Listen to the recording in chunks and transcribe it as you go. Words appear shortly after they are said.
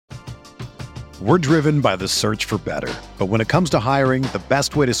We're driven by the search for better. But when it comes to hiring, the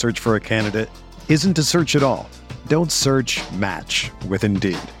best way to search for a candidate isn't to search at all. Don't search, match with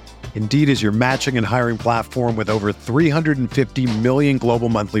Indeed. Indeed is your matching and hiring platform with over 350 million global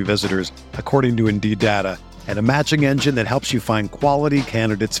monthly visitors, according to Indeed data, and a matching engine that helps you find quality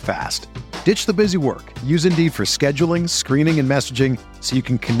candidates fast. Ditch the busy work. Use Indeed for scheduling, screening, and messaging so you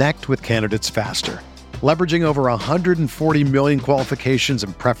can connect with candidates faster. Leveraging over 140 million qualifications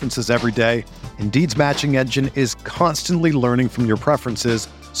and preferences every day, Indeed's matching engine is constantly learning from your preferences,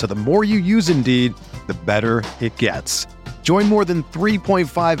 so the more you use Indeed, the better it gets. Join more than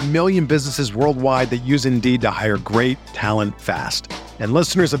 3.5 million businesses worldwide that use Indeed to hire great talent fast. And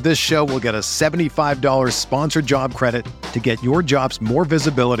listeners of this show will get a $75 sponsored job credit to get your jobs more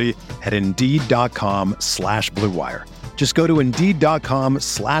visibility at Indeed.com/Blue Wire. Just go to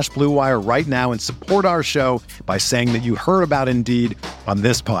Indeed.com/Blue Wire right now and support our show by saying that you heard about Indeed on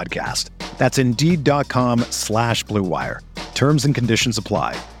this podcast. That's Indeed.com/Blue Wire. Terms and conditions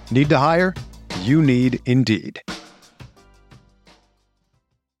apply. Need to hire? You need Indeed.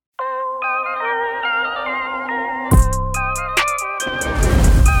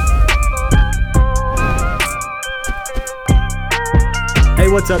 Hey,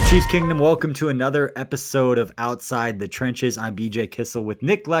 what's up, Chiefs Kingdom? Welcome to another episode of Outside the Trenches. I'm BJ Kissel with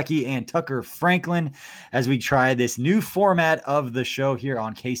Nick Leckey and Tucker Franklin as we try this new format of the show here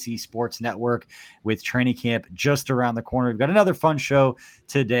on KC Sports Network with training camp just around the corner. We've got another fun show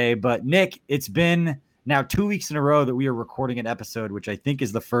today, but Nick, it's been now 2 weeks in a row that we are recording an episode, which I think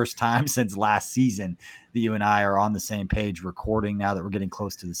is the first time since last season that you and I are on the same page recording now that we're getting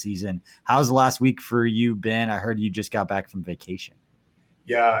close to the season. How's the last week for you been? I heard you just got back from vacation.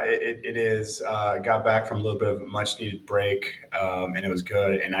 Yeah, it is. Got back from a little bit of a much-needed break, and it was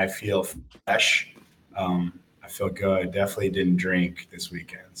good. And I feel fresh. I feel good. Definitely didn't drink this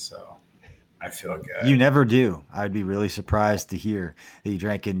weekend, so I feel good. You never do. I'd be really surprised to hear that you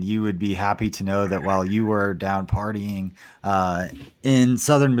drank, and you would be happy to know that while you were down partying in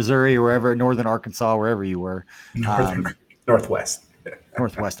southern Missouri or wherever, northern Arkansas, wherever you were. Northwest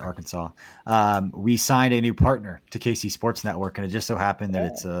Arkansas. We signed a new partner to KC Sports Network, and it just so happened that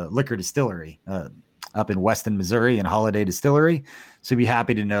it's a liquor distillery up in Weston, Missouri, and Holiday Distillery. So be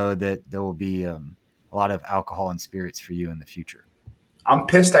happy to know that there will be a lot of alcohol and spirits for you in the future. I'm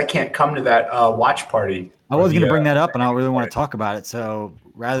pissed I can't come to that watch party. I was going to bring that up, and I don't really want to talk about it. So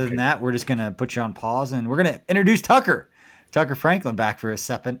rather than that, we're just going to put you on pause, and we're going to introduce Tucker Franklin back for a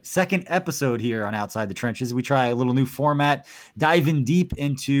second episode here on Outside the Trenches. We try a little new format, diving deep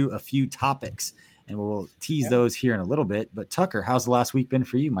into a few topics, and we'll tease those here in a little bit. But Tucker, how's the last week been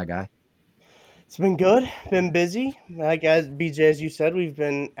for you, my guy? It's been good. Been busy. Like as BJ, as you said, we've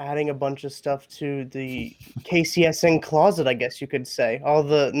been adding a bunch of stuff to the KCSN closet, I guess you could say. All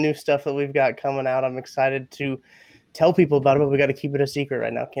the new stuff that we've got coming out. I'm excited to tell people about it, but we got to keep it a secret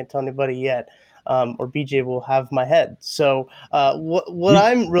right now. Can't tell anybody yet. Or BJ will have my head. So what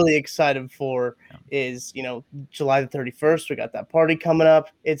I'm really excited for is, July the 31st, we got that party coming up.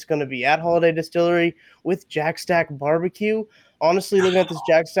 It's going to be at Holiday Distillery with Jack Stack Barbecue. Honestly, looking at this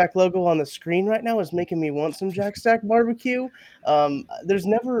Jack Stack logo on the screen right now is making me want some Jack Stack Barbecue. There's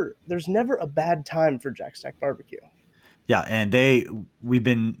never a bad time for Jack Stack Barbecue. Yeah, and we've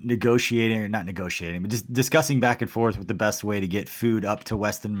been not negotiating, but just discussing back and forth with the best way to get food up to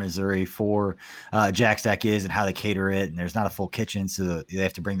Weston, Missouri for Jack Stack is and how they cater it. And there's not a full kitchen, so they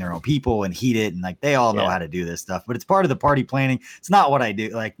have to bring their own people and heat it. And they all know how to do this stuff, but it's part of the party planning. It's not what I do,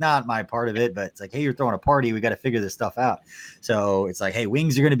 not my part of it, but it's hey, you're throwing a party. We got to figure this stuff out. So it's hey,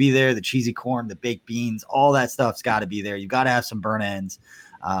 wings are going to be there, the cheesy corn, the baked beans, all that stuff's got to be there. You've got to have some burn ends.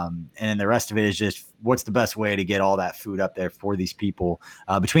 And the rest of it is just what's the best way to get all that food up there for these people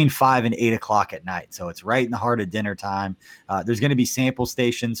between 5 and 8 o'clock at night. So it's right in the heart of dinner time. There's going to be sample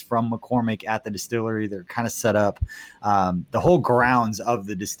stations from McCormick at the distillery. They're kind of set up. The whole grounds of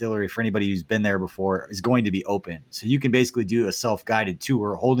the distillery, for anybody who's been there before, is going to be open. So you can basically do a self-guided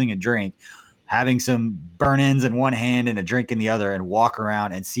tour holding a drink, having some burn-ins in one hand and a drink in the other, and walk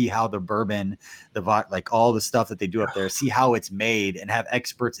around and see how the bourbon, all the stuff that they do up there, see how it's made, and have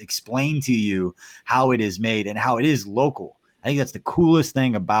experts explain to you how it is made and how it is local. I think that's the coolest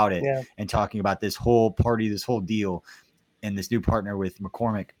thing about it. Yeah. And talking about this whole party, this whole deal, and this new partner with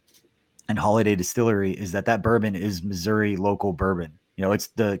McCormick and Holiday Distillery is that bourbon is Missouri local bourbon. It's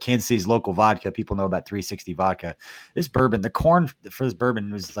the Kansas City's local vodka. People know about 360 vodka. This bourbon, the corn for this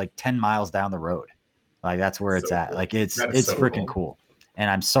bourbon was 10 miles down the road. That's where it's at. It's so freaking cool.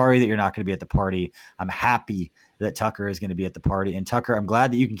 And I'm sorry that you're not going to be at the party. I'm happy that Tucker is going to be at the party. And Tucker, I'm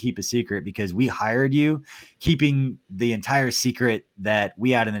glad that you can keep a secret because we hired you keeping the entire secret that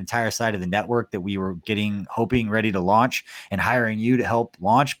we had an entire side of the network that we were hoping ready to launch, and hiring you to help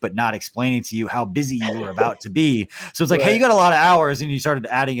launch, but not explaining to you how busy you were about to be. So it's like, hey, you got a lot of hours, and you started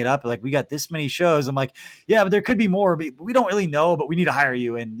adding it up. Like, we got this many shows. I'm like, yeah, but there could be more, but we don't really know, but we need to hire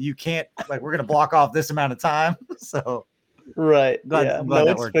you, and you can't, like, we're going to block off this amount of time. So right. I'm glad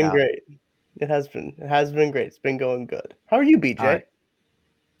it's been great. It has been great. It's been going good. How are you, BJ? Right.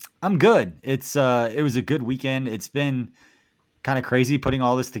 I'm good. It was a good weekend. It's been kind of crazy putting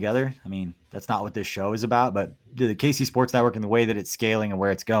all this together. I mean, that's not what this show is about, but the KC Sports Network and the way that it's scaling and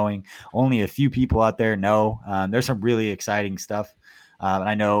where it's going, only a few people out there know. There's some really exciting stuff. And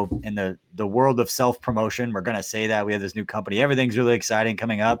I know in the world of self-promotion, we're going to say that we have this new company. Everything's really exciting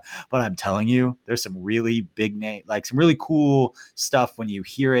coming up, but I'm telling you, there's some really big name, like some really cool stuff when you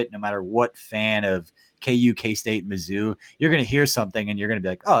hear it, no matter what fan of KU, K-State, Mizzou, you're going to hear something and you're going to be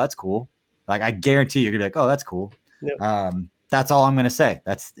like, oh, that's cool. Like, I guarantee you're going to be like, oh, that's cool. Yep. That's all I'm going to say.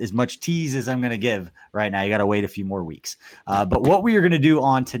 That's as much tease as I'm going to give right now. You got to wait a few more weeks. But what we are going to do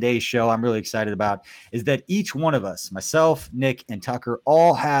on today's show, I'm really excited about, is that each one of us, myself, Nick, and Tucker,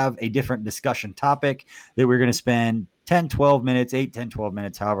 all have a different discussion topic that we're going to spend 10, 12 minutes, 8, 10, 12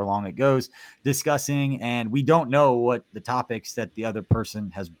 minutes, however long it goes, discussing. And we don't know what the topics that the other person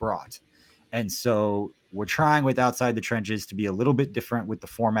has brought. And so we're trying with Outside the Trenches to be a little bit different with the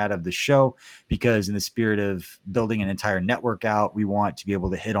format of the show, because in the spirit of building an entire network out, we want to be able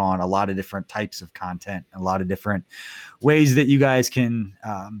to hit on a lot of different types of content, a lot of different ways that you guys can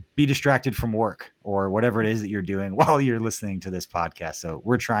be distracted from work or whatever it is that you're doing while you're listening to this podcast. So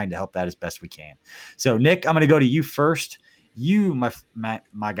we're trying to help that as best we can. So Nick, I'm going to go to you first. You,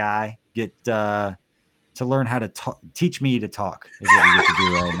 my guy, get to learn how to teach me to talk is what you get to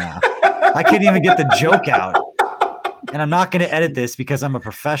do right now. I couldn't even get the joke out, and I'm not going to edit this because I'm a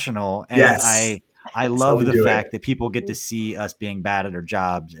professional, and I love the fact that people get to see us being bad at our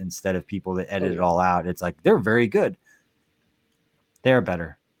jobs instead of people that edit it all out. It's like, they're very good. They're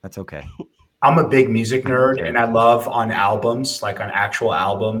better. That's okay. I'm a big music nerd, and I love on albums, like on actual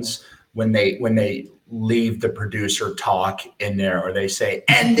albums, when they leave the producer talk in there, or they say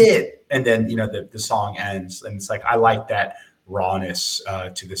end it, and then the song ends, and it's like, I like that rawness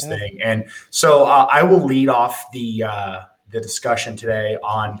to this thing. And so I will lead off the discussion today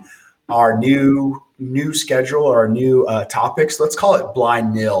on our new schedule, or our new topics. Let's call it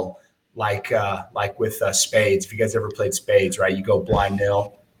blind nil, like with spades. If you guys ever played spades, right? You go blind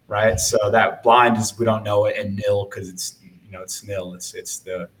nil, right? So that blind is, we don't know it, and nil because it's nil. It's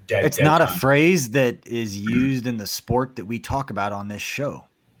the dead. It's not time. A phrase that is used in the sport that we talk about on this show.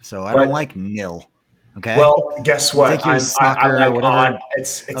 So I don't like nil. Okay. Well, guess what? It's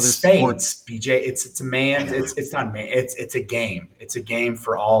spades, BJ. It's a man. It's not a man. It's a game. It's a game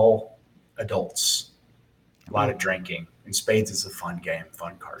for all adults. A lot of drinking, and spades is a fun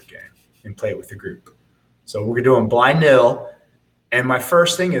card game, and play it with the group. So we're doing blind nil, and my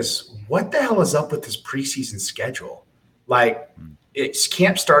first thing is, what the hell is up with this preseason schedule? Like,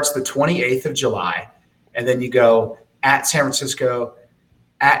 camp starts the 28th of July, and then you go at San Francisco,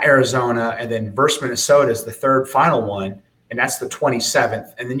 at Arizona, and then versus Minnesota is the third final one, and that's the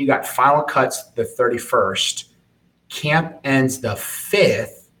 27th. And then you got final cuts the 31st. Camp ends the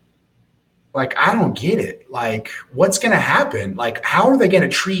 5th. Like, I don't get it. Like, what's going to happen? Like, how are they going to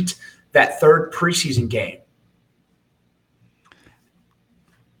treat that third preseason game?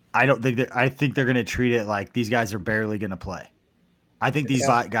 I think they're going to treat it like these guys are barely going to play. I think these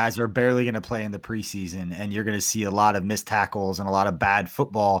guys are barely going to play in the preseason, and you're going to see a lot of missed tackles and a lot of bad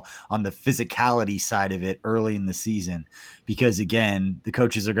football on the physicality side of it early in the season, because again, the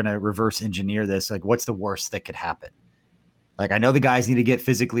coaches are going to reverse engineer this. Like, what's the worst that could happen? Like, I know the guys need to get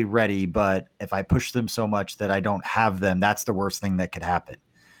physically ready, but if I push them so much that I don't have them, that's the worst thing that could happen.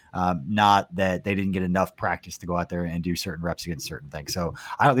 Not that they didn't get enough practice to go out there and do certain reps against certain things. So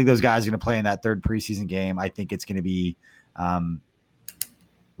I don't think those guys are going to play in that third preseason game. I think it's going to be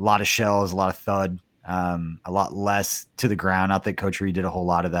a lot of shells, a lot of thud, a lot less to the ground. Not that Coach Reed did a whole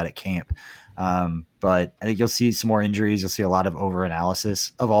lot of that at camp. But I think you'll see some more injuries. You'll see a lot of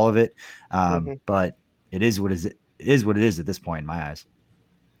over-analysis of all of it. But it is what it is at this point in my eyes.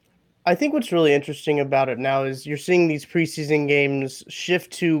 I think what's really interesting about it now is you're seeing these preseason games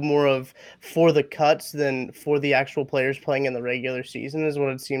shift to more of for the cuts than for the actual players playing in the regular season, is what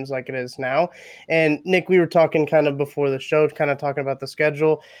it seems like it is now. And Nick, we were talking kind of before the show, kind of talking about the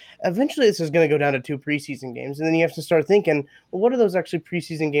schedule. Eventually this is going to go down to 2 preseason games. And then you have to start thinking, well, what are those actually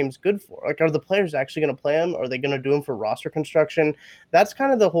preseason games good for? Like, are the players actually going to play them? Are they going to do them for roster construction? That's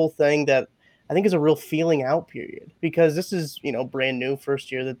kind of the whole thing that I think is a real feeling out period, because this is, brand new,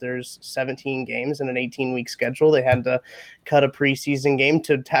 first year that there's 17 games and an 18-week schedule. They had to cut a preseason game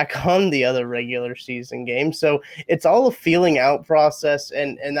to tack on the other regular season game. So it's all a feeling out process.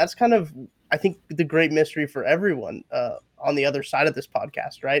 And that's kind of, I think, the great mystery for everyone on the other side of this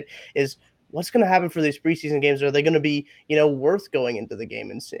podcast, right, is what's going to happen for these preseason games? Are they going to be, worth going into the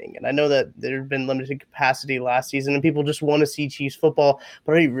game and seeing? And I know that there have been limited capacity last season and people just want to see Chiefs football,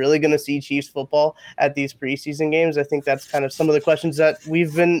 but are you really going to see Chiefs football at these preseason games? I think that's kind of some of the questions that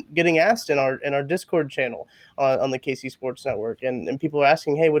we've been getting asked in our Discord channel on the KC Sports Network. And people are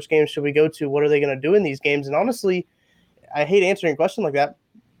asking, hey, which games should we go to? What are they going to do in these games? And honestly, I hate answering a question like that.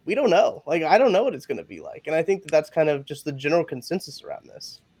 We don't know. I don't know what it's going to be like. And I think that's kind of just the general consensus around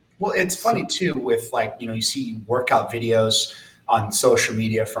this. Well, it's funny too with you see workout videos on social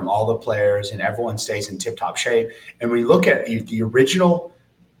media from all the players and everyone stays in tip-top shape. And we look at the original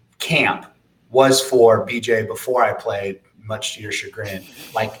camp was for BJ before I played, much to your chagrin,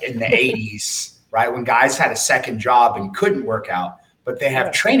 like in the 80s, right? When guys had a second job and couldn't work out, but they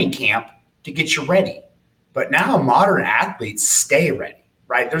have training camp to get you ready. But now modern athletes stay ready,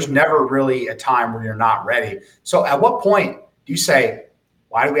 right? There's never really a time where you're not ready. So at what point do you say,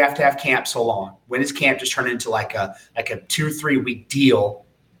 why do we have to have camp so long? When does camp just turn into like a 2-3 week deal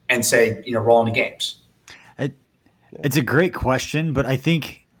and say, roll into games? It's a great question, but I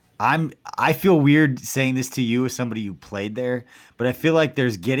think I feel weird saying this to you as somebody who played there, but I feel like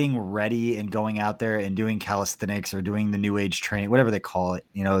there's getting ready and going out there and doing calisthenics or doing the new age training, whatever they call it,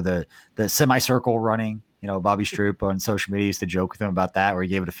 the semicircle running. Bobby Stroop on social media used to joke with him about that, where he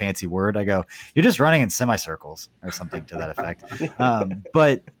gave it a fancy word. I go, you're just running in semicircles or something to that effect.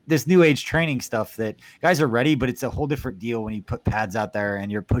 But this new age training stuff that guys are ready, but it's a whole different deal when you put pads out there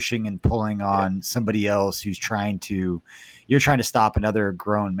and you're pushing and pulling on somebody else who's trying to stop another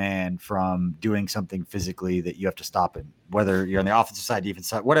grown man from doing something physically that you have to stop him, whether you're on the offensive side, defensive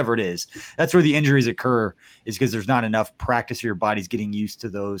side, whatever it is. That's where the injuries occur, is because there's not enough practice or your body's getting used to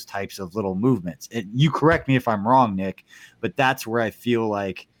those types of little movements. And you correct me if I'm wrong, Nick, but that's where I feel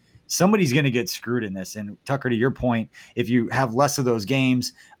like somebody's going to get screwed in this. And Tucker, to your point, if you have less of those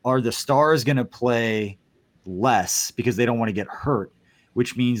games, are the stars going to play less because they don't want to get hurt?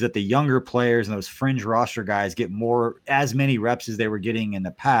 Which means that the younger players and those fringe roster guys get as many reps as they were getting in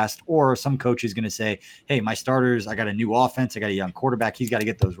the past. Or some coach is going to say, hey, my starters, I got a new offense, I got a young quarterback, he's got to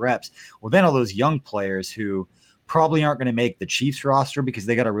get those reps. Well, then all those young players who probably aren't going to make the Chiefs roster because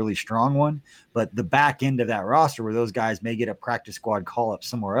they got a really strong one, but the back end of that roster where those guys may get a practice squad call up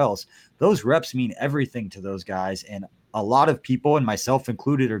somewhere else, those reps mean everything to those guys. And a lot of people, and myself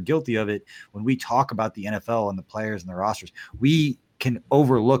included, are guilty of it. When we talk about the NFL and the players and the rosters, we can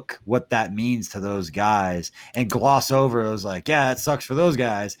overlook what that means to those guys and gloss over those, like, yeah, it sucks for those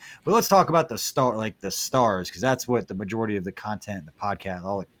guys, but let's talk about the stars, because that's what the majority of the content, the podcast,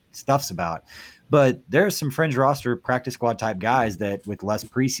 all the stuff's about. But there's some fringe roster practice squad type guys that with less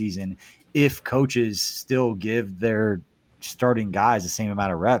preseason, if coaches still give their starting guys the same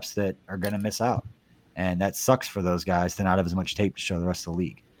amount of reps, that are going to miss out. And that sucks for those guys to not have as much tape to show the rest of the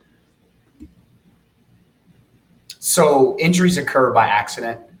league. So injuries occur by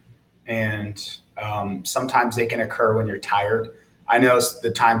accident, and sometimes they can occur when you're tired. I know the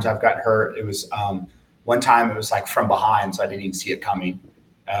times I've gotten hurt, it was one time it was like from behind, so I didn't even see it coming.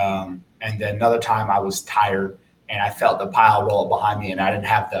 And then another time I was tired and I felt the pile roll up behind me, and I didn't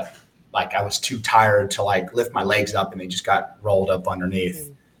have I was too tired to lift my legs up, and they just got rolled up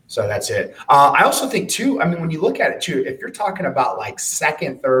underneath. So that's it. I also think too, when you look at it too, if you're talking about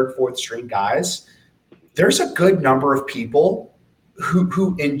second, third, fourth string guys, there's a good number of people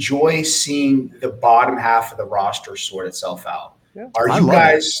who enjoy seeing the bottom half of the roster sort itself out. Yeah. Are you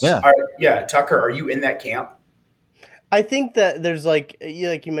guys? Yeah. Tucker, are you in that camp? I think that there's like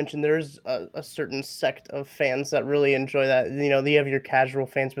you mentioned, there's a certain sect of fans that really enjoy that. You have your casual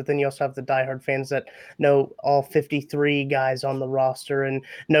fans, but then you also have the diehard fans that know all 53 guys on the roster and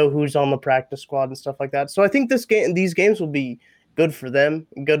know who's on the practice squad and stuff like that. So I think these games will be good for them,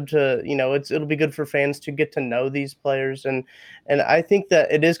 good to, it'll be good for fans to get to know these players. And I think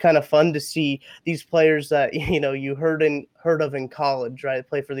that it is kind of fun to see these players that, you heard of in college, right?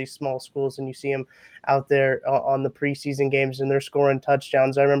 Play for these small schools, and you see them out there on the preseason games and they're scoring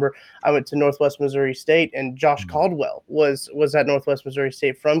touchdowns. I remember I went to Northwest Missouri State, and Josh Caldwell was at Northwest Missouri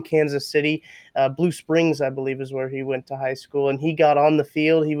State from Kansas City. Blue Springs, I believe, is where he went to high school, and he got on the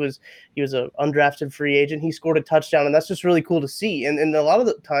field. He was an undrafted free agent. He scored a touchdown, and that's just really cool to see. And a lot of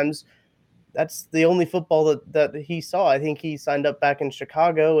the times that's the only football that he saw. I think he signed up back in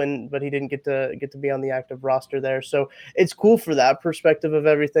Chicago, but he didn't get to be on the active roster there. So it's cool for that perspective of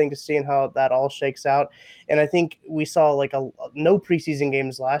everything, to seeing how that all shakes out. And I think we saw like no preseason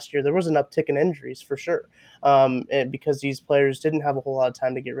games last year. There was an uptick in injuries for sure, because these players didn't have a whole lot of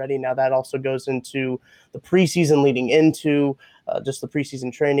time to get ready. Now that also goes into the preseason leading into just the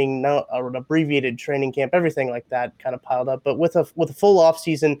preseason training, now an abbreviated training camp, everything like that kind of piled up. But with a full off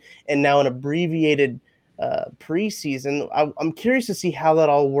season and now an abbreviated preseason, I'm curious to see how that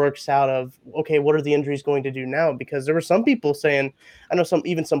all works out. Of okay, what are the injuries going to do now? Because there were some people saying, I know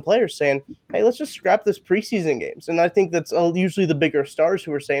some players saying, hey, let's just scrap this preseason games. And I think that's usually the bigger stars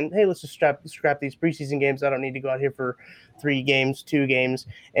who are saying, hey, let's just scrap these preseason games. I don't need to go out here for 3 games, 2 games,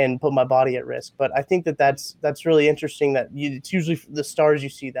 and put my body at risk. But I think that's really interesting that it's usually the stars you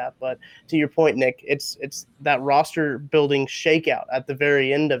see that. But to your point, Nick, it's that roster building shakeout at the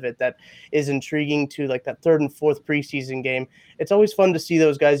very end of it that is intriguing, to like that 3rd and 4th preseason game. It's always fun to see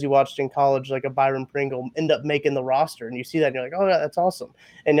those guys you watched in college, like a Byron Pringle, end up making the roster, and you see that and you're like, oh, that's awesome.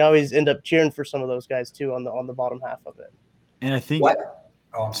 And you always end up cheering for some of those guys too on the bottom half of it. And I think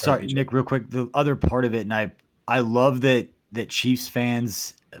I'm sorry, Nick, real quick, the other part of it, and I love that Chiefs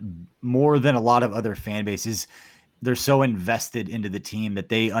fans, more than a lot of other fan bases, they're so invested into the team that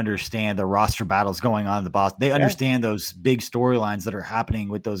they understand the roster battles going on in the boss. They understand those big storylines that are happening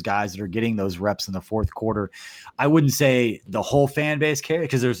with those guys that are getting those reps in the 4th quarter. I wouldn't say the whole fan base cares,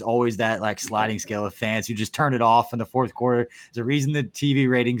 because there's always that like sliding scale of fans who just turn it off in the 4th quarter. There's a reason the TV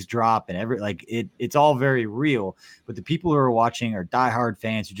ratings drop, and it's all very real. But the people who are watching are diehard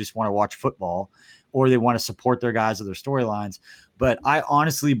fans who just want to watch football, or they want to support their guys or their storylines. But I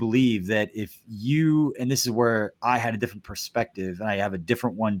honestly believe that if you, and this is where I had a different perspective, and I have a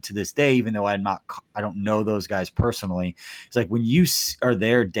different one to this day, even though I don't know those guys personally. It's like when you are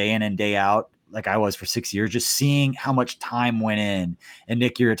there day in and day out, like I was for 6 years, just seeing how much time went in. And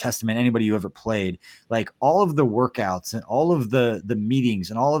Nick, you're a testament, anybody who ever played, like all of the workouts and all of the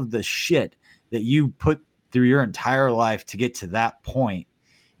meetings and all of the shit that you put through your entire life to get to that point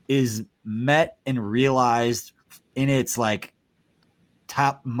is met and realized in its like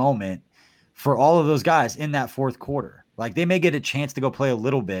top moment for all of those guys in that 4th quarter. Like they may get a chance to go play a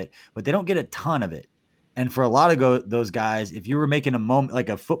little bit, but they don't get a ton of it. And for a lot of those guys, if you were making a moment, like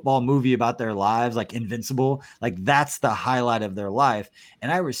a football movie about their lives, like Invincible, like that's the highlight of their life.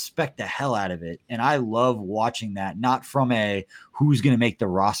 And I respect the hell out of it. And I love watching that, not from a who's going to make the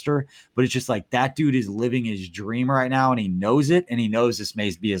roster, but it's just like that dude is living his dream right now, and he knows it, and he knows this may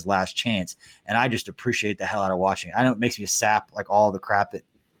be his last chance. And I just appreciate the hell out of watching it. I know it makes me sap like all the crap that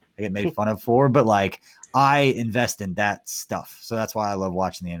I get made fun of for, but like I invest in that stuff. So that's why I love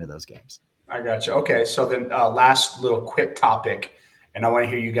watching the end of those games. I got you. Okay, so then last little quick topic, and I want to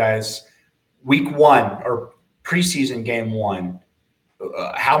hear you guys. Week 1 or preseason game 1,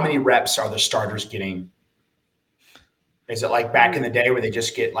 how many reps are the starters getting? Is it like back in the day where they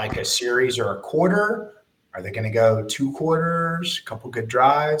just get like a series or a quarter? Are they going to go 2 quarters, a couple good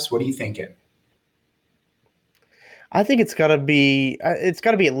drives? What are you thinking? I think it's got to be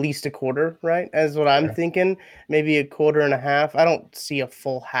at least a quarter, right? As what I'm thinking, maybe a quarter and a half. I don't see a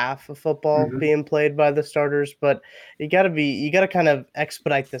full half of football being played by the starters, but you got to kind of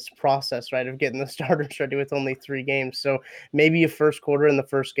expedite this process, right, of getting the starters ready with only 3 games. So maybe a first quarter in the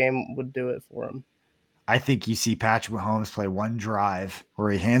first game would do it for them. I think you see Patrick Mahomes play one drive where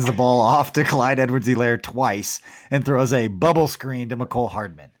he hands the ball off to Clyde Edwards-Helaire twice and throws a bubble screen to Mecole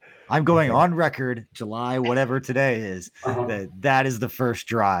Hardman. I'm going on record, July, whatever today is, that is the first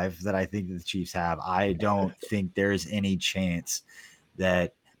drive that I think the Chiefs have. I don't think there's any chance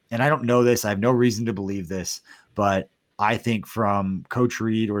that, and I don't know this, I have no reason to believe this, but I think from Coach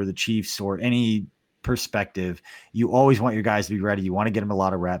Reid or the Chiefs or any perspective, you always want your guys to be ready. You want to get them a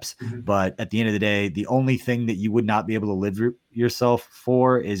lot of reps, but at the end of the day, the only thing that you would not be able to live yourself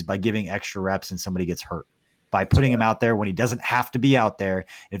for is by giving extra reps and somebody gets hurt. By putting him out there when he doesn't have to be out there.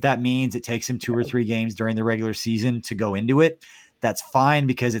 If that means it takes him 2 or 3 games during the regular season to go into it, that's fine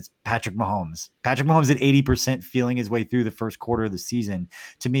because it's Patrick Mahomes. Patrick Mahomes at 80% feeling his way through the first quarter of the season,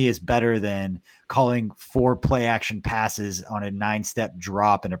 to me, is better than calling 4 play action passes on a 9-step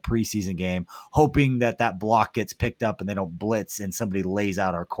drop in a preseason game, hoping that block gets picked up and they don't blitz and somebody lays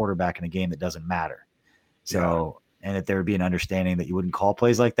out our quarterback in a game that doesn't matter. So, and that there would be an understanding that you wouldn't call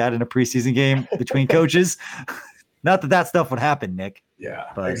plays like that in a preseason game between coaches. Not that stuff would happen, Nick. Yeah,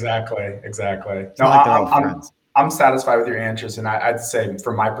 but exactly. No, like I'm satisfied with your answers. And I'd say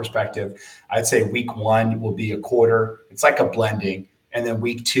from my perspective, I'd say week 1 will be a quarter. It's like a blending. And then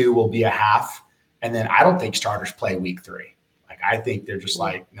week 2 will be a half. And then I don't think starters play week 3. Like I think they're just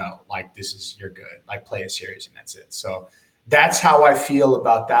like, no, like you're good. Like play a series and that's it. So that's how I feel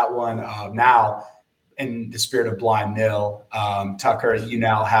about that one. Now, in the spirit of blind nil, Tucker, you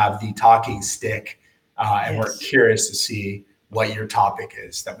now have the talking stick, and we're curious to see what your topic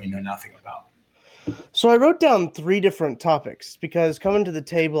is that we know nothing about. So I wrote down 3 different topics because coming to the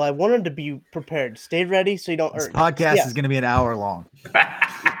table, I wanted to be prepared. Stay ready so you don't. This podcast is going to be an hour long.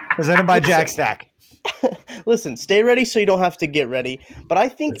 Presented by Jack Stack. Listen, stay ready so you don't have to get ready. But I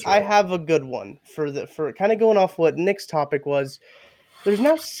think I have a good one for kind of going off what Nick's topic was. There's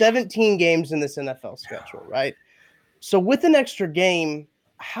now 17 games in this NFL schedule, right? So with an extra game,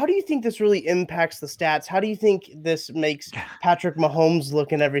 how do you think this really impacts the stats? How do you think this makes Patrick Mahomes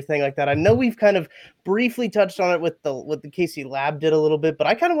look and everything like that? I know we've kind of briefly touched on it with the KC Lab did a little bit, but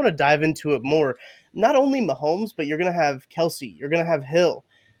I kind of want to dive into it more. Not only Mahomes, but you're going to have Kelsey, you're going to have Hill.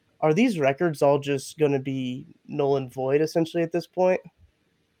 Are these records all just going to be null and void essentially at this point?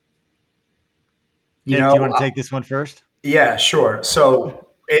 Do you want to take this one first? Yeah, sure. So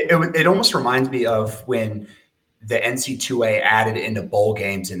it almost reminds me of when the NC2A added into bowl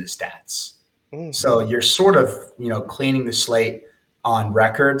games into stats. Mm-hmm. So you're sort of, cleaning the slate on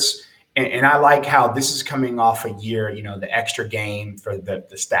records. And I like how this is coming off a year, the extra game for the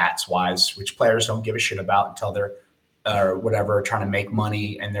stats wise, which players don't give a shit about until they're trying to make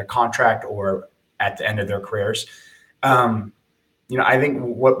money in their contract or at the end of their careers. I think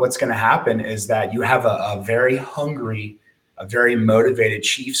what's going to happen is that you have a very hungry, a very motivated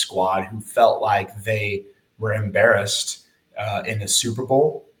Chiefs squad who felt like they were embarrassed in the Super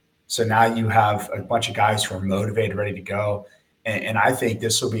Bowl. So now you have a bunch of guys who are motivated, ready to go. And I think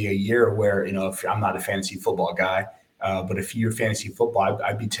this will be a year where, if I'm not a fantasy football guy, but if you're fantasy football,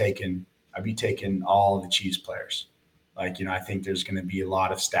 I'd be taking all of the Chiefs players. I think there's going to be a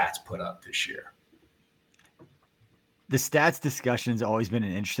lot of stats put up this year. The stats discussion has always been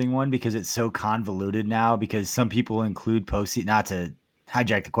an interesting one because it's so convoluted now, because some people include postseason, not to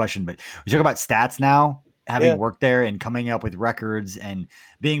hijack the question, but we talk about stats now, having worked there and coming up with records and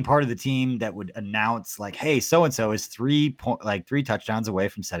being part of the team that would announce like, hey, so-and-so is 3 touchdowns away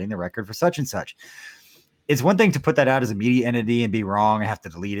from setting the record for such and such. It's one thing to put that out as a media entity and be wrong and have to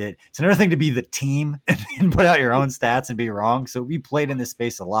delete it. It's another thing to be the team and put out your own stats and be wrong. So we played in this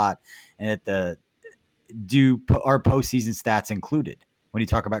space a lot, and our postseason stats included when you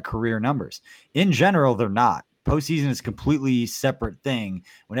talk about career numbers? In general, they're not. Postseason is a completely separate thing.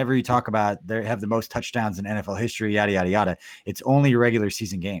 Whenever you talk about they have the most touchdowns in NFL history, yada, yada, yada, it's only regular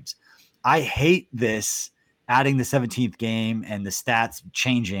season games. I hate this adding the 17th game and the stats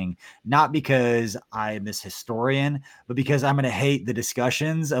changing, not because I'm this historian, but because I'm going to hate the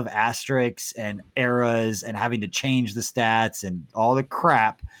discussions of asterisks and eras and having to change the stats and all the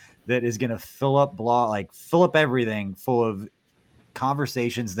crap that is going to fill up everything full of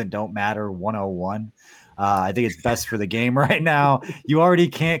conversations that don't matter 101. I think it's best for the game right now. You already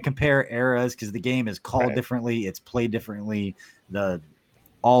can't compare eras because the game is called differently. It's played differently.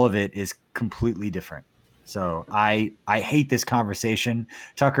 All of it is completely different. So I hate this conversation,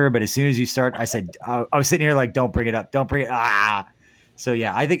 Tucker, but as soon as you start, I said, I was sitting here like, don't bring it up. Don't bring it. So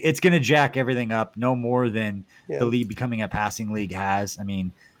yeah, I think it's going to jack everything up no more than the league becoming a passing league has. I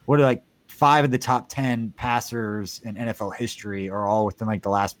mean, what are 5 of the top 10 passers in NFL history are all within the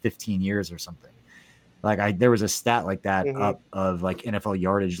last 15 years or something. There was a stat like that up of NFL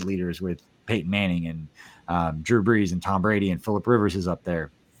yardage leaders with Peyton Manning and Drew Brees and Tom Brady, and Phillip Rivers is up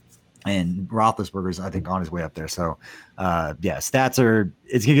there, and Roethlisberger's I think on his way up there. So it's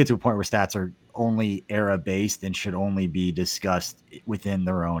gonna get to a point where stats are only era based and should only be discussed within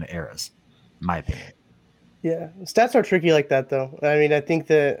their own eras, in my opinion. Yeah, stats are tricky like that, though. I mean, I think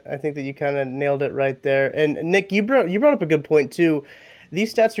that you kind of nailed it right there. And Nick, you brought up a good point too.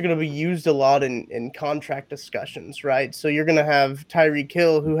 These stats are going to be used a lot in contract discussions, right? So you're going to have Tyreek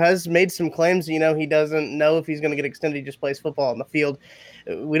Hill, who has made some claims. He doesn't know if he's going to get extended. He just plays football on the field.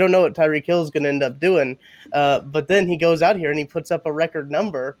 We don't know what Tyreek Hill is going to end up doing. But then he goes out here and he puts up a record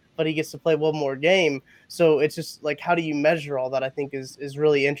number, but he gets to play one more game. So it's just how do you measure all that? I think is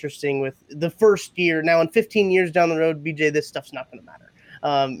really interesting with the first year. Now in 15 years down the road, BJ, this stuff's not going to matter.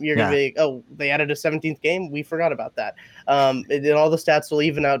 You're going to be, they added a 17th game. We forgot about that. And all the stats will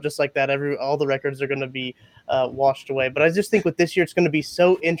even out just like that. All the records are going to be washed away. But I just think with this year, it's going to be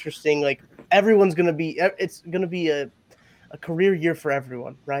so interesting. Everyone's going to be, it's going to be a career year for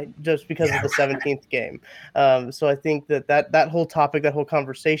everyone, right? Just because of the 17th game. So I think that whole topic, that whole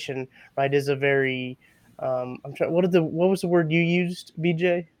conversation, right, is a very, what was the word you used,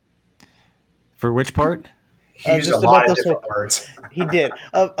 BJ? For which part? He used a just lot about of this, different words. He did.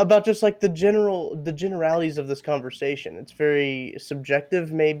 About just like the generalities of this conversation. It's very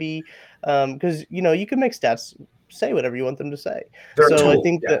subjective, maybe, because you can make stats say whatever you want them to say. They're a So I tool,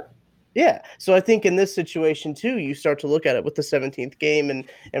 think yeah. yeah. So I think in this situation too, you start to look at it with the 17th game,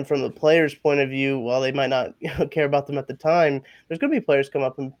 and from the players' point of view, while they might not care about them at the time, there's going to be players come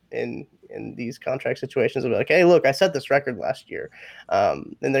up in these contract situations and be like, hey, look, I set this record last year,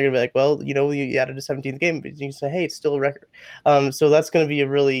 and they're going to be like, well, you added a 17th game, but you can say, hey, it's still a record. So that's going to be a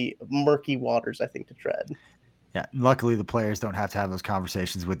really murky waters, I think, to tread. Yeah, luckily the players don't have to have those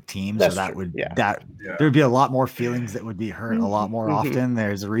conversations with teams, That's so that true. would Yeah. there'd be a lot more feelings that would be hurt a lot more Mhm. often.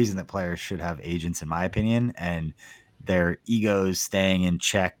 There's a reason that players should have agents, in my opinion, and their egos staying in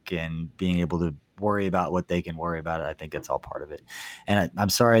check and being able to worry about what they can worry about. I think that's all part of it. And I'm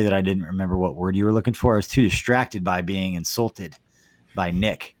sorry that I didn't remember what word you were looking for. I was too distracted by being insulted by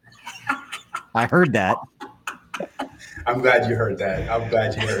Nick. I heard that. I'm glad you heard that.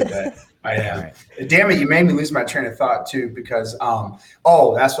 I am. Right. Damn it, you made me lose my train of thought too, because that's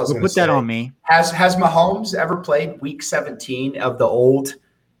what I was going to say. Put that on me. Has Mahomes ever played week 17 of the old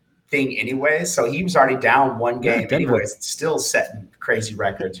thing anyway? So he was already down one game anyways, still setting crazy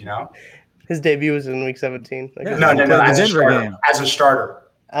records, His debut was in week 17. No, as a starter.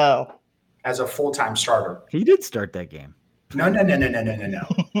 Oh. As a full-time starter. He did start that game. No.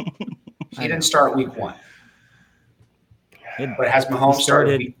 He didn't start week 1. But has Mahomes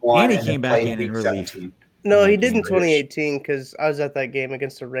started week 1 and he came back in relief? No, he did in 2018 because I was at that game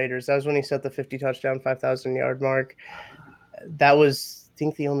against the Raiders. That was when he set the 50 touchdown, 5,000-yard mark. That was, I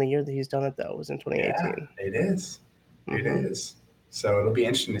think, the only year that he's done it, though, was in 2018. Yeah, it is. Mm-hmm. It is. So it'll be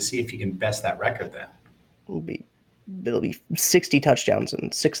interesting to see if he can best that record then. It'll be 60 touchdowns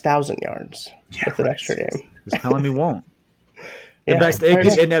and 6,000 yards with the extra game. Just telling me won't. The best, it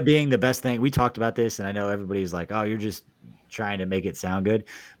could end up being the best thing. We talked about this, and I know everybody's like, oh, you're just trying to make it sound good.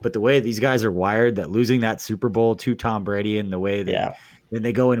 But the way these guys are wired, that losing that Super Bowl to Tom Brady and the way that then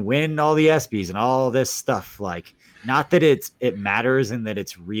they go and win all the ESPYs and all this stuff, like, not that it matters and that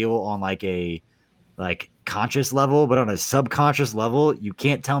it's real on like a conscious level, but on a subconscious level, you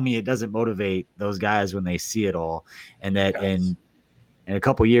can't tell me it doesn't motivate those guys when they see it all. And that in a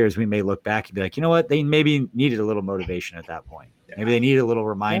couple of years, we may look back and be like, you know what? They maybe needed a little motivation at that point. Yeah. Maybe they needed a little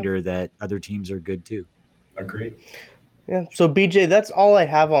reminder that other teams are good too. Agreed. Yeah. So BJ, that's all I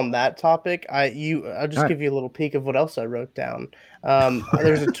have on that topic. I'll just give you a little peek of what else I wrote down.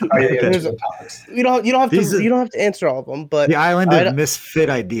 There's you don't have to answer all of them, but the island of misfit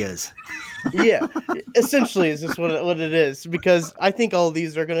ideas. Yeah, essentially is this what it is, because I think all of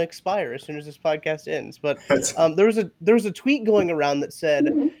these are going to expire as soon as this podcast ends. But there was a tweet going around that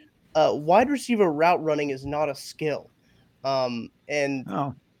said wide receiver route running is not a skill, and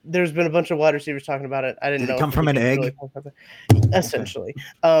there's been a bunch of wide receivers talking about it. I didn't know. It come from an egg, really essentially.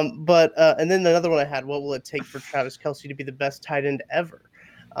 But and then another one I had: what will it take for Travis Kelce to be the best tight end ever?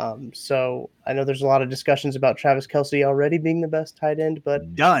 So I know there's a lot of discussions about Travis Kelce already being the best tight end,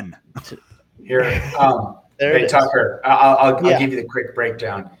 but done. Here, hey Tucker, I'll give you the quick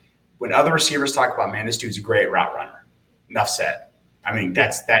breakdown. When other receivers talk about, man, this dude's a great route runner. Enough said. I mean,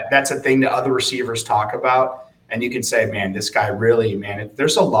 that's a thing that other receivers talk about, and you can say, man, this guy really, man.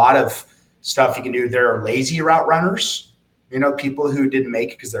 There's a lot of stuff you can do. There are lazy route runners. People who didn't make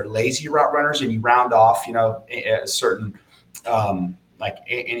it because they're lazy route runners, and you round off, a certain. Like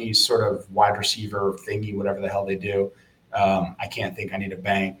any sort of wide receiver thingy, whatever the hell they do. I can't think. I need a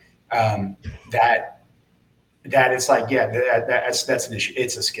bang. That it's like, that's an issue.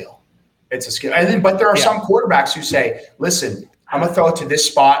 It's a skill. But there are some quarterbacks who say, listen, I'm gonna throw it to this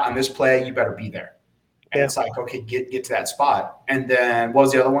spot on this play. You better be there. And it's like, okay, get to that spot. And then what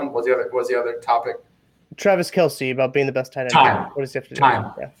was the other one? What was the other topic? Travis Kelce about being the best tight end. Time. What does he have to do?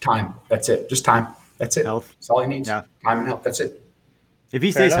 Time. That's it. Just time. That's it. Health. That's all he needs. Yeah. Time and health. That's it. If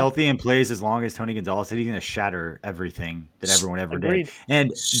he stays healthy and plays as long as Tony Gonzalez did, he's going to shatter everything that everyone ever did.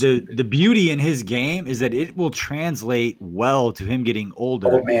 And the beauty in his game is that it will translate well to him getting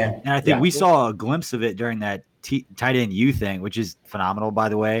older. Oh, man. And I think we saw a glimpse of it during that tight end U thing, which is phenomenal, by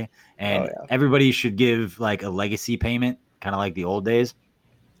the way. And everybody should give like a legacy payment, kind of like the old days,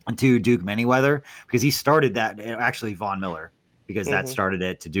 to Duke Manyweather, because he started that. Actually, Von Miller, because that started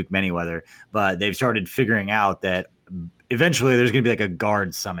it to Duke Manyweather. But they've started figuring out that eventually there's going to be like a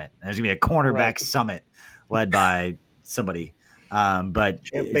guard summit. There's going to be a cornerback summit led by somebody. But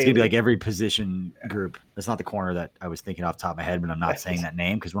it's going to be like every position group. That's not the corner that I was thinking off the top of my head, but I'm not saying that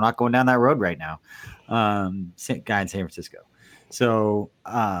name because we're not going down that road right now. Guy in San Francisco. So,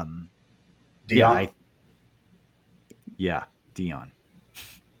 Dion. Dion.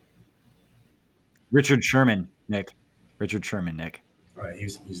 Richard Sherman. Nick. Richard Sherman, Nick. All right,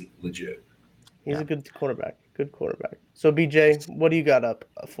 he's legit. He's a good quarterback. Good quarterback. So, BJ, what do you got up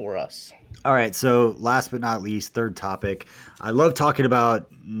for us? All right. So last but not least, third topic. I love talking about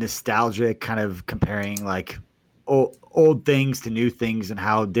nostalgic, kind of comparing like old things to new things and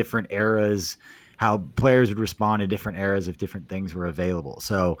how different eras, how players would respond to different eras if different things were available.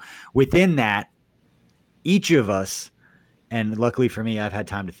 So within that, each of us, and luckily for me, I've had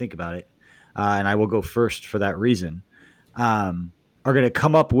time to think about it, and I will go first for that reason, are going to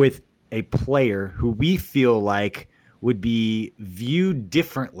come up with a player who we feel like would be viewed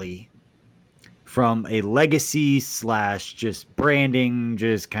differently from a legacy / just branding,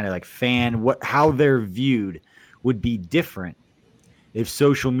 just kind of like fan, how they're viewed would be different if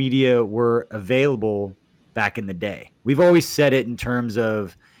social media were available back in the day. We've always said it in terms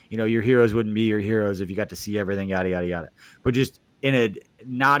of, your heroes wouldn't be your heroes if you got to see everything, yada, yada, yada. But just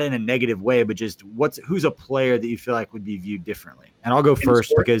not in a negative way, but just who's a player that you feel like would be viewed differently? And I'll go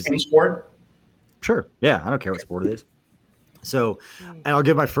first because any sport. Sure. Yeah. I don't care what sport it is. So, and I'll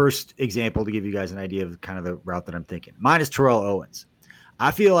give my first example to give you guys an idea of kind of the route that I'm thinking. Mine is Terrell Owens.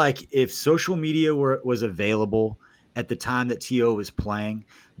 I feel like if social media was available at the time that T.O. was playing,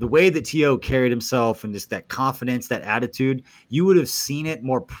 the way that T.O. carried himself and just that confidence, that attitude, you would have seen it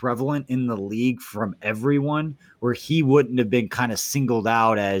more prevalent in the league from everyone, where he wouldn't have been kind of singled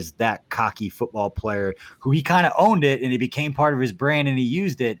out as that cocky football player who he kind of owned it and it became part of his brand and he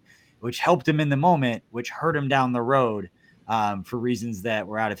used it, which helped him in the moment, which hurt him down the road for reasons that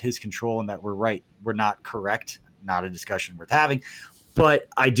were out of his control and that were not correct. Not a discussion worth having. But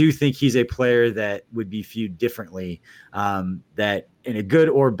I do think he's a player that would be viewed differently, that in a good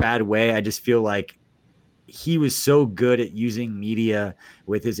or bad way. I just feel like he was so good at using media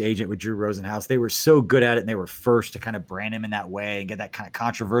with his agent, with Drew Rosenhaus. They were so good at it, and they were first to kind of brand him in that way and get that kind of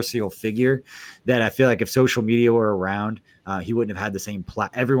controversial figure that I feel like if social media were around, he wouldn't have had the same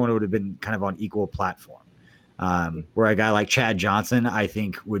everyone would have been kind of on equal platform. Where a guy like Chad Johnson, I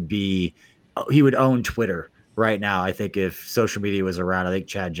think he would own Twitter. Right now, I think if social media was around, I think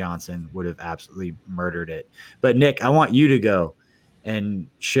Chad Johnson would have absolutely murdered it. But Nick, I want you to go and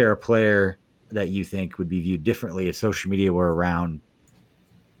share a player that you think would be viewed differently if social media were around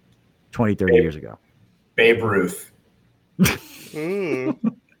 20, 30 years ago. Babe Ruth.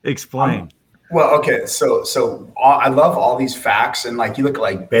 Explain. Well, okay. So I love all these facts. And like you look at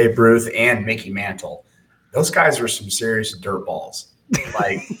like Babe Ruth and Mickey Mantle. Those guys were some serious dirtballs.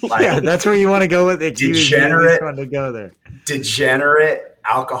 Like yeah, that's where you want to go with it. Degenerate, to go there. Degenerate,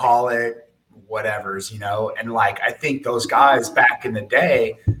 alcoholic, whatever's, and like I think those guys back in the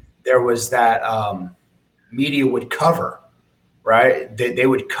day, there was that media would cover, right? They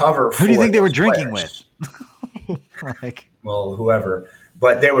would cover. Who do you think they were drinking with? Well, whoever,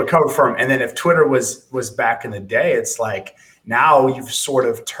 but they would cover for them. And then if Twitter was back in the day, it's like now you've sort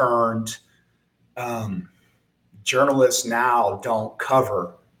of turned. Journalists now don't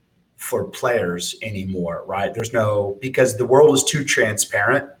cover for players anymore, right? Because the world is too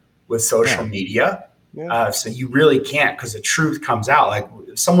transparent with social media. Yeah. So you really can't, because the truth comes out. Like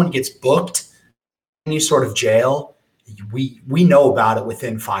if someone gets booked any sort of jail, we know about it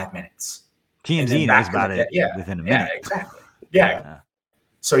within 5 minutes. TMZ knows about it within a minute. Yeah, exactly.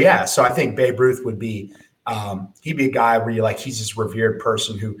 Yeah. So I think Babe Ruth would be, he'd be a guy where you're like, he's this revered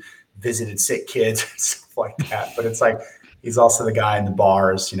person who visited sick kids and stuff like that. But it's like, he's also the guy in the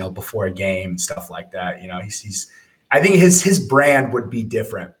bars, before a game, stuff like that. I think his brand would be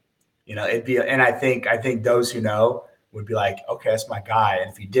different, it'd be, and I think those who know would be like, okay, that's my guy.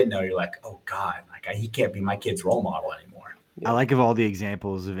 And if you didn't know, you're like, oh God, like he can't be my kid's role model anymore. I like of all the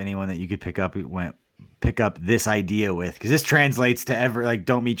examples of anyone that you could pick up this idea with, because this translates to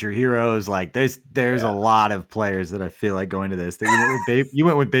don't meet your heroes. Like there's a lot of players that I feel like going to this. You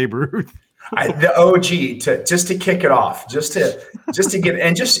went with Babe Ruth. The OG just to kick it off, just to get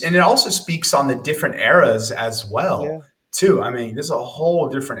and it also speaks on the different eras as well too. I mean, there's a whole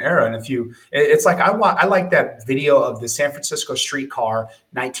different era, and it's like I like that video of the San Francisco streetcar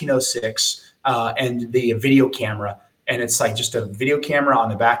 1906 and the video camera. And it's like just a video camera on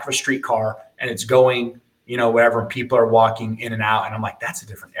the back of a streetcar, and it's going, wherever people are walking in and out. And I'm like, that's a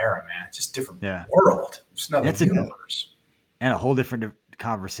different era, man. It's just different world. It's another universe. And a whole different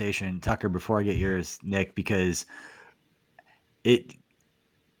conversation, Tucker, before I get yours, Nick, because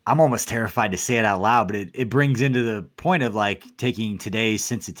I'm almost terrified to say it out loud, but it brings into the point of like taking today's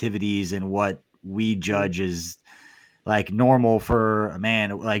sensitivities and what we judge as like normal for a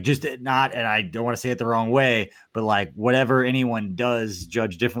man, like just not, and I don't want to say it the wrong way, but like whatever anyone does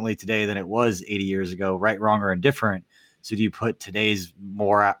judge differently today than it was 80 years ago, right, wrong, or indifferent. So do you put today's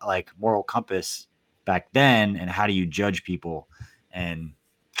more like moral compass back then, and how do you judge people? And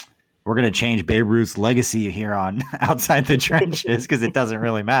we're going to change Babe Ruth's legacy here on Outside the Trenches because it doesn't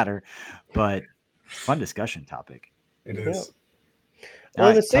really matter. But fun discussion topic. It is. Yeah. Well,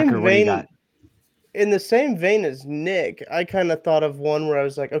 All right, Tucker, in the same vein as Nick, I kind of thought of one where I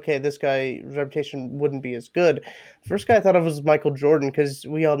was like, okay, this guy's reputation wouldn't be as good. First guy I thought of was Michael Jordan, because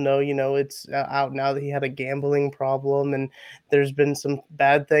we all know, it's out now that he had a gambling problem, and there's been some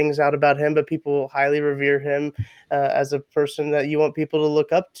bad things out about him, but people highly revere him as a person that you want people to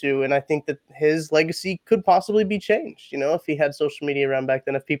look up to. And I think that his legacy could possibly be changed, if he had social media around back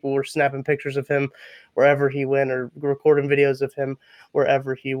then, if people were snapping pictures of him wherever he went or recording videos of him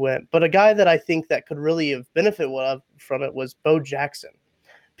wherever he went. But a guy that I think that could really have benefited from it was Bo Jackson.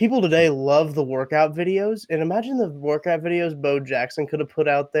 People today love the workout videos, and imagine the workout videos Bo Jackson could have put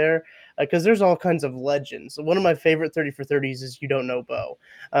out there, because there's all kinds of legends. One of my favorite 30 for 30s is You Don't Know Bo,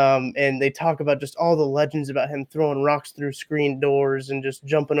 and they talk about just all the legends about him throwing rocks through screen doors and just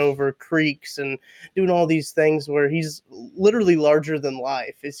jumping over creeks and doing all these things where he's literally larger than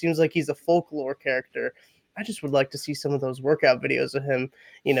life. It seems like he's a folklore character. I just would like to see some of those workout videos of him,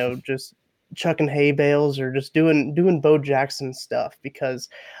 just chucking hay bales or just doing Bo Jackson stuff, because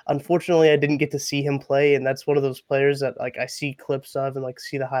unfortunately I didn't get to see him play, and that's one of those players that I see clips of and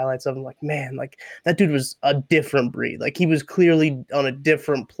see the highlights of, and man, that dude was a different breed. He was clearly on a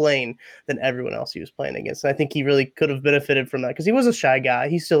different plane than everyone else he was playing against. And I think he really could have benefited from that, because he was a shy guy.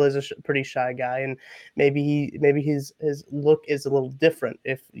 He still is a pretty shy guy, and maybe his look is a little different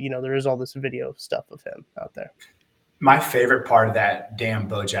if there is all this video stuff of him out there. My favorite part of that damn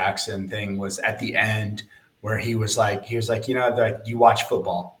Bo Jackson thing was at the end where he was like, you watch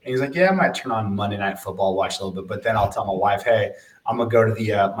football. And he's like, yeah, I might turn on Monday Night Football, watch a little bit, but then I'll tell my wife, hey, I'm going to go to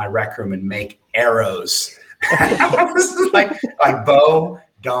the my rec room and make arrows. I was like, Bo,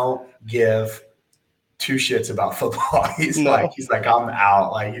 don't give two shits about football. He's like, I'm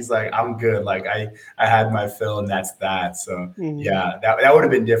out. He's like, I'm good. I had my fill, and that's that. So yeah, that would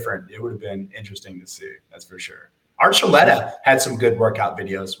have been different. It would have been interesting to see. That's for sure. Archuleta had some good workout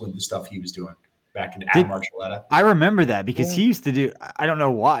videos with the stuff he was doing back in Archuleta. I remember that because he used to do, I don't know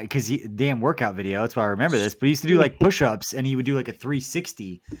why, because damn workout video. That's why I remember this, but he used to do push-ups, and he would do a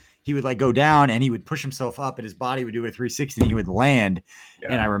 360. He would go down and he would push himself up, and his body would do a 360 and he would land.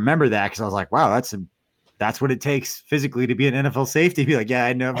 Yeah. And I remember that because I was like, wow, that's what it takes physically to be an NFL safety. Be yeah,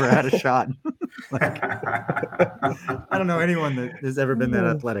 I never had a shot. I don't know anyone that has ever been that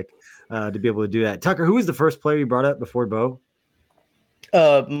athletic to be able to do that. Tucker, who was the first player you brought up before Bo?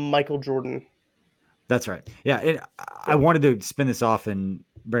 Michael Jordan. That's right. Yeah, I wanted to spin this off and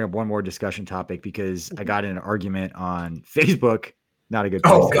bring up one more discussion topic because I got in an argument on Facebook. Not a good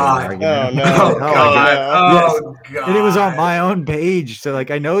place. Oh, God. Oh, no. Oh, God. Yes. And it was on my own page. So,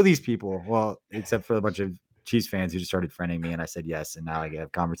 I know these people. Well, except for a bunch of Chiefs fans who just started friending me, and I said yes, and now I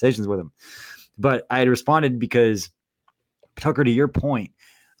have conversations with them. But I had responded because, Tucker, to your point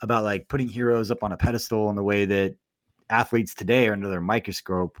about putting heroes up on a pedestal in the way that athletes today are under their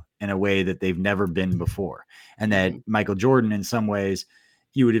microscope in a way that they've never been before. And that Michael Jordan, in some ways,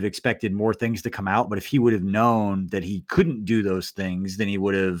 you would have expected more things to come out, but if he would have known that he couldn't do those things, then he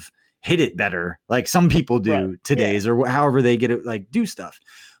would have hit it better, like some people do today's or however they get it, do stuff.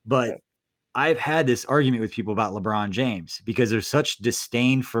 But I've had this argument with people about LeBron James because there's such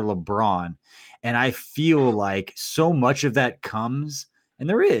disdain for LeBron. And I feel like so much of that comes, and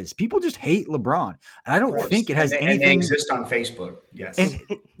there is, people just hate LeBron. And I don't think it has anything. And they exist on Facebook. Yes.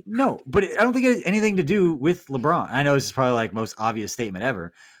 No, but I don't think it has anything to do with LeBron. I know this is probably most obvious statement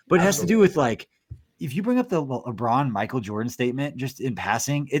ever, but it has to do with if you bring up the LeBron Michael Jordan statement just in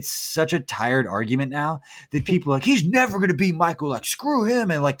passing, it's such a tired argument now that people are he's never going to be Michael, screw him.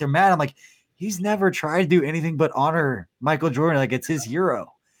 And they're mad. I'm he's never tried to do anything but honor Michael Jordan. It's his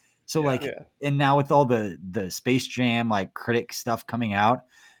hero. So and now with all the Space Jam, critic stuff coming out,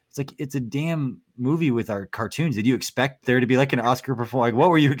 it's a damn movie with our cartoons. Did you expect there to be an Oscar performance? What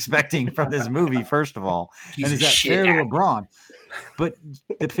were you expecting from this movie, first of all? And is that fair to LeBron? But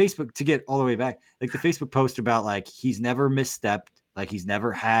the Facebook, to get all the way back, the Facebook post about he's never misstepped, he's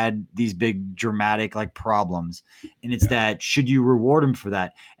never had these big dramatic problems. And it's that, should you reward him for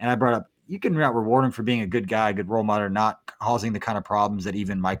that? And I brought up, you can not reward him for being a good guy, a good role model, not causing the kind of problems that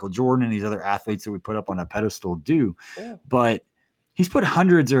even Michael Jordan and these other athletes that we put up on a pedestal do. Yeah. But he's put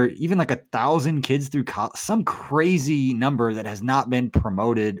hundreds or even 1,000 kids through some crazy number that has not been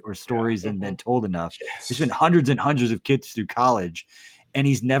promoted or stories and been told enough. Yes. There's been hundreds and hundreds of kids through college, and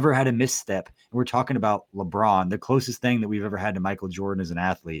he's never had a misstep. And we're talking about LeBron. The closest thing that we've ever had to Michael Jordan as an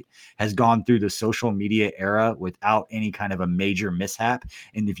athlete has gone through the social media era without any kind of a major mishap.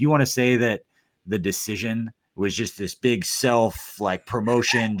 And if you want to say that the decision was just this big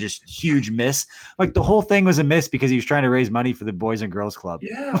promotion, just huge miss. Like the whole thing was a miss because he was trying to raise money for the Boys and Girls Club.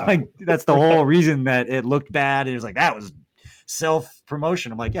 Yeah. Like that's the whole reason that it looked bad. It was like, that was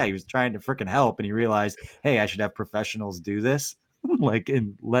self-promotion. I'm like, yeah, he was trying to freaking help. And he realized, hey, I should have professionals do this. Like,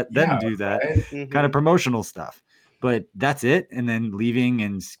 and let them do that kind of promotional stuff. But that's it. And then leaving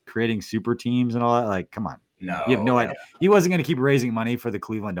and creating super teams and all that. Like, come on. No, you have no idea. He wasn't going to keep raising money for the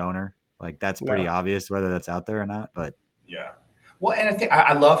Cleveland owner. Like, that's pretty obvious whether that's out there or not. But yeah. Well, and I think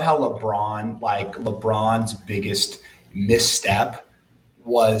I love how LeBron's biggest misstep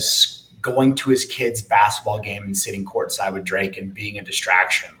was going to his kid's basketball game and sitting courtside with Drake and being a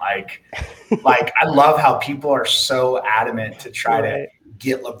distraction. Like I love how people are so adamant to try to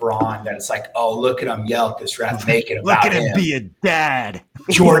get LeBron that it's like, oh, look at him yell at this ref, make it about him. Look at him be a dad.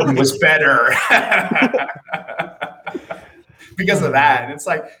 Jordan was better. Because of that. And it's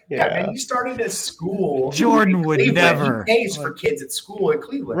like, man, you started at school. Jordan would never. He pays for kids at school in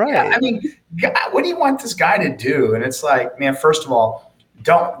Cleveland. Right. Yeah, I mean, God, what do you want this guy to do? And it's like, man, first of all,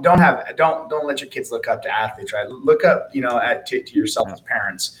 don't let your kids look up to athletes, right? Look up, to yourself as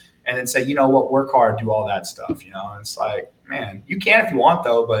parents, and then say, you know what, work hard, do all that stuff, And it's like, man, you can if you want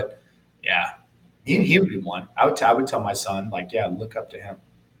though, but yeah, he would be one. I would tell my son, like, yeah, look up to him.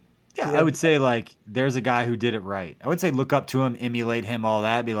 Yeah, I would say like there's a guy who did it right. I would say look up to him, emulate him, all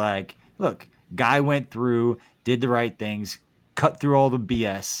that. Be like, look, guy went through, did the right things, cut through all the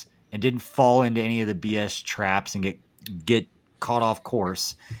BS, and didn't fall into any of the BS traps and get caught off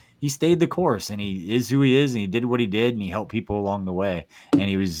course. He stayed the course, and he is who he is, and he did what he did, and he helped people along the way. And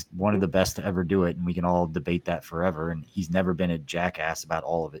he was one of the best to ever do it. And we can all debate that forever. And he's never been a jackass about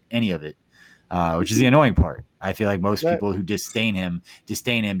all of it, any of it. Which is the annoying part. I feel like most people who disdain him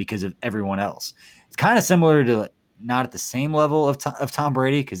because of everyone else. It's kind of similar to, not at the same level of Tom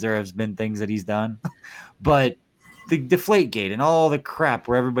Brady, because there has been things that he's done, but the Deflategate and all the crap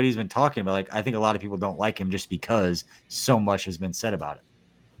where everybody's been talking about. Like, I think a lot of people don't like him just because so much has been said about it.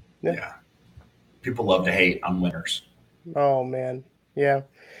 Yeah. People love to hate on winners. Oh man. Yeah.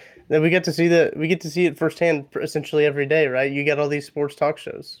 Then we get to see it firsthand essentially every day, right? You get all these sports talk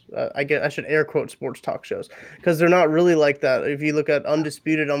shows. I should air quote sports talk shows because they're not really like that. If you look at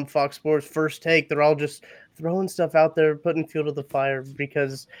Undisputed on Fox Sports, First Take, they're all just throwing stuff out there, putting fuel to the fire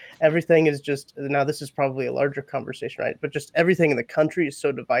because everything is just, now this is probably a larger conversation, right? But just everything in the country is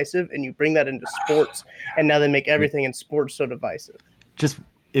so divisive, and you bring that into sports, and now they make everything in sports so divisive.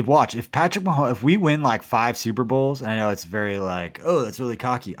 If Patrick Mahomes, if we win like 5 Super Bowls, and I know it's very like, oh, that's really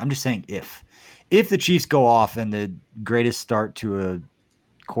cocky. I'm just saying if the Chiefs go off and the greatest start to a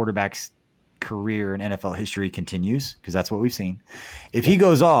quarterback's career in NFL history continues, because that's what we've seen. If he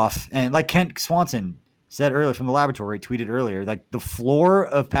goes off, and like Kent Swanson said earlier from the laboratory, tweeted earlier, like the floor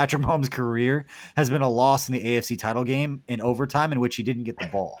of Patrick Mahomes' career has been a loss in the AFC title game in overtime in which he didn't get the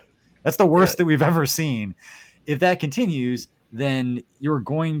ball. That's the worst that we've ever seen. If that continues, then you're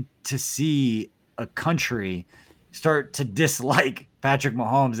going to see a country start to dislike Patrick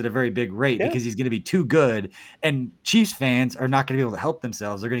Mahomes at a very big rate because he's going to be too good. And Chiefs fans are not going to be able to help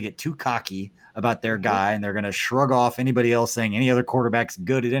themselves. They're going to get too cocky about their guy, and they're going to shrug off anybody else saying any other quarterback's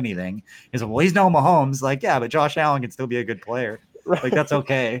good at anything. He's like, well, he's no Mahomes. Like, yeah, but Josh Allen can still be a good player. Right. Like, that's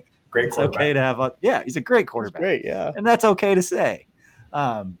okay. Great quarterback. It's okay to have he's a great quarterback. Great, yeah. And that's okay to say.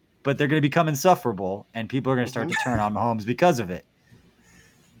 But they're going to become insufferable, and people are going to start to turn on Mahomes because of it.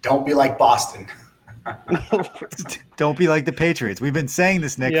 Don't be like Boston. Don't be like the Patriots. We've been saying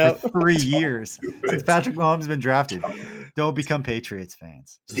this, Nick, for 3 years since Patrick Mahomes has been drafted. Don't become Patriots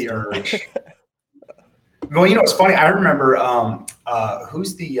fans. The urge. Well, it's funny. I remember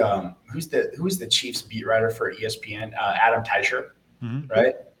who's the Chiefs beat writer for ESPN? Adam Teicher,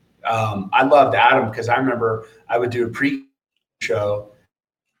 right? I loved Adam because I remember I would do a pre-show.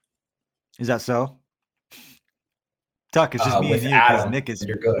 Is that so? Tuck, it's just me and you. Adam, Nick is.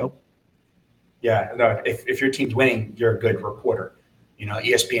 You're good. Nope. Yeah, no. If your team's winning, you're a good reporter.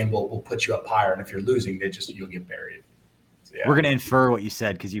 ESPN will put you up higher, and if you're losing, you'll get buried. So, yeah. We're gonna infer what you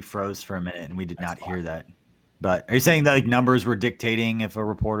said because you froze for a minute and we did not hear that. But are you saying that like numbers were dictating if a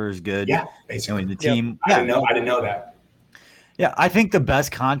reporter is good? Yeah, basically. The team. I didn't know that. Yeah, I think the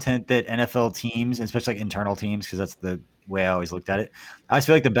best content that NFL teams, especially like internal teams, because that's the way I always looked at it. I always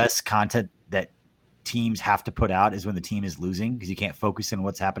feel like the best content that teams have to put out is when the team is losing because you can't focus on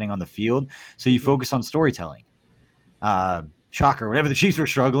what's happening on the field. So you focus on storytelling. Shocker, whenever the Chiefs were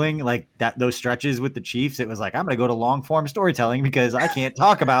struggling, like those stretches with the Chiefs, it was like, I'm going to go to long form storytelling because I can't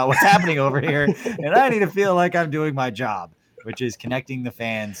talk about what's happening over here. And I need to feel like I'm doing my job, which is connecting the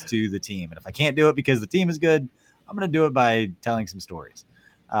fans to the team. And if I can't do it because the team is good, I'm going to do it by telling some stories.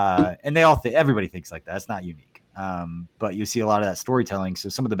 And they all everybody thinks like that. It's not unique. But you see a lot of that storytelling. So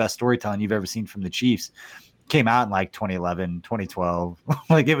some of the best storytelling you've ever seen from the Chiefs came out in like 2011, 2012.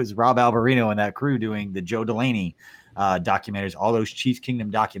 Like it was Rob Alberino and that crew doing the Joe Delaney documentaries. All those Chiefs Kingdom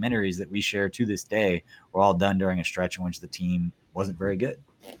documentaries that we share to this day were all done during a stretch in which the team wasn't very good,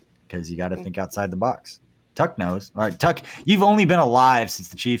 because you got to think outside the box. Tuck knows. All right, Tuck, you've only been alive since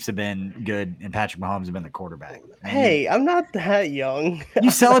the Chiefs have been good and Patrick Mahomes have been the quarterback. Hey, I'm not that young.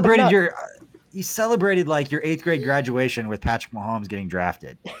 You celebrated you celebrated like your 8th grade graduation with Patrick Mahomes getting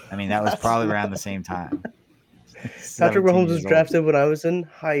drafted. I mean, that was probably around the same time. Patrick Mahomes was drafted when I was in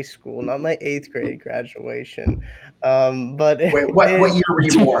high school, not my 8th grade graduation. But wait, what year were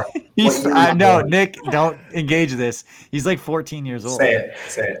you born? I know, Nick, don't engage this. He's like 14 years old. Say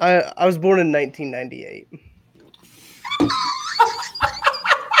it. I was born in 1998.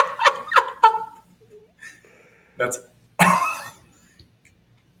 That's.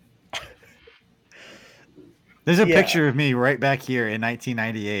 There's a picture of me right back here in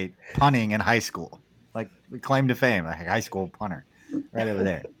 1998 punting in high school, like claim to fame, like a high school punter, right over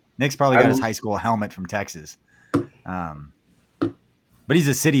there. Nick's probably got his high school helmet from Texas, but he's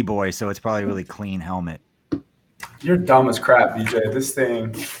a city boy, so it's probably a really clean helmet. You're dumb as crap, BJ. This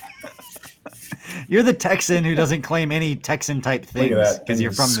thing. You're the Texan who doesn't claim any Texan type things because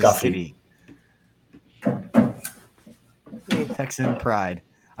you're from the city. Texan pride.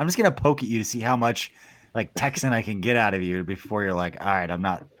 I'm just gonna poke at you to see how much like Texan I can get out of you before you're like, all right, I'm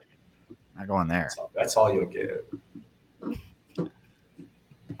not going there. That's all you'll get.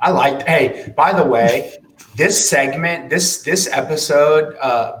 Hey, by the way, this segment, this episode,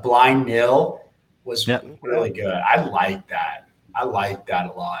 Blind Nil, was really good. I like that. I like that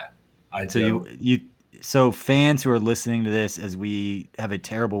a lot. So fans who are listening to this, as we have a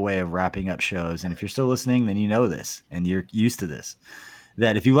terrible way of wrapping up shows, and if you're still listening, then you know this and you're used to this,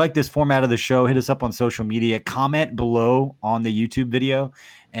 that if you like this format of the show, hit us up on social media, comment below on the YouTube video,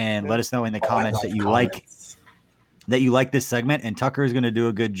 and let us know in the comments that you like this segment. And Tucker is going to do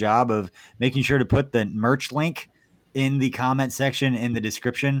a good job of making sure to put the merch link in the comment section in the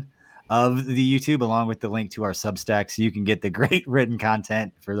description of the YouTube, along with the link to our Substack, so you can get the great written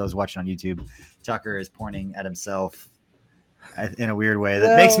content for those watching on YouTube. Tucker is pointing at himself in a weird way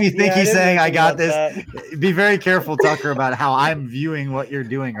that makes me think he's saying, I got this. Be very careful, Tucker, about how I'm viewing what you're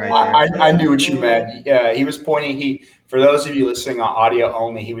doing right there. I knew what you meant. Yeah, he was pointing. For those of you listening on audio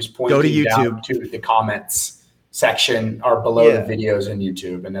only, he was pointing Go to YouTube. Down to the comments section or below the videos in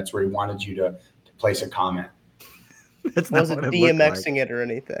YouTube, and that's where he wanted you to place a comment. That's not wasn't DMXing it or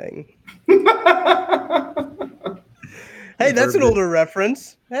anything. Hey, that's an older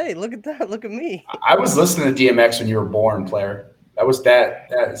reference. Hey, look at that. Look at me. I was listening to DMX when you were born, player. That was that.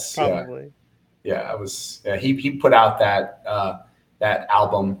 That's probably. I was. Yeah, he put out that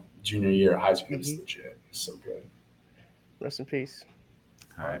album junior year of high school. It's legit. It's so good. Rest in peace.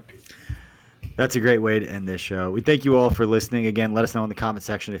 All right. That's a great way to end this show. We thank you all for listening. Again, let us know in the comment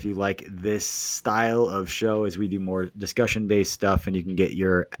section if you like this style of show, as we do more discussion-based stuff, and you can get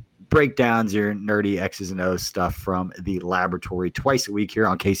your breakdowns, your nerdy X's and O's stuff from the laboratory twice a week here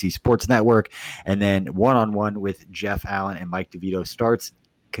on KC Sports Network. And then one-on-one with Jeff Allen and Mike DeVito starts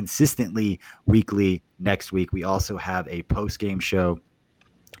consistently weekly next week. We also have a post-game show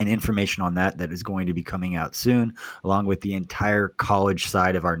and information on that is going to be coming out soon, along with the entire college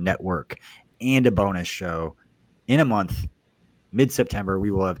side of our network, and a bonus show in a month. Mid-September, we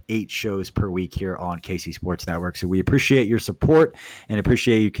will have 8 shows per week here on KC Sports Network. So we appreciate your support and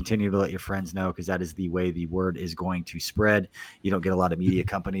appreciate you continuing to let your friends know, because that is the way the word is going to spread. You don't get a lot of media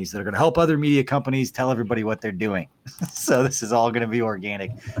companies that are going to help other media companies tell everybody what they're doing. So this is all going to be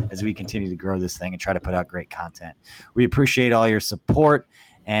organic as we continue to grow this thing and try to put out great content. We appreciate all your support.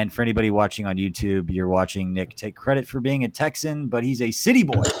 And for anybody watching on YouTube, you're watching Nick take credit for being a Texan, but he's a city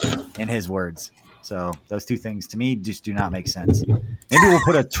boy in his words. So those two things to me just do not make sense. Maybe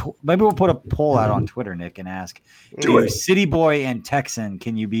we'll put a poll out on Twitter, Nick, and ask: do city boy and Texan,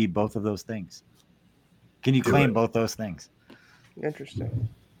 can you be both of those things? Can you claim both those things? Interesting.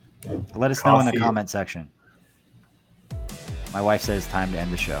 Let us know in the comment section. My wife says it's time to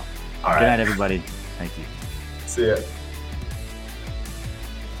end the show. All right. Good night, everybody. Thank you. See ya.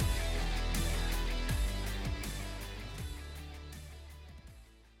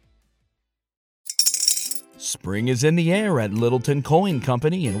 Spring is in the air at Littleton Coin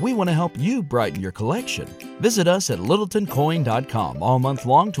Company, and we want to help you brighten your collection. Visit us at littletoncoin.com all month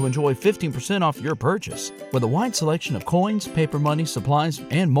long to enjoy 15% off your purchase. With a wide selection of coins, paper money, supplies,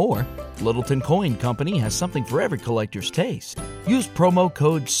 and more, Littleton Coin Company has something for every collector's taste. Use promo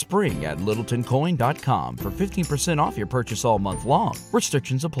code SPRING at littletoncoin.com for 15% off your purchase all month long.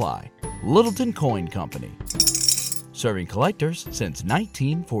 Restrictions apply. Littleton Coin Company. Serving collectors since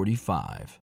 1945.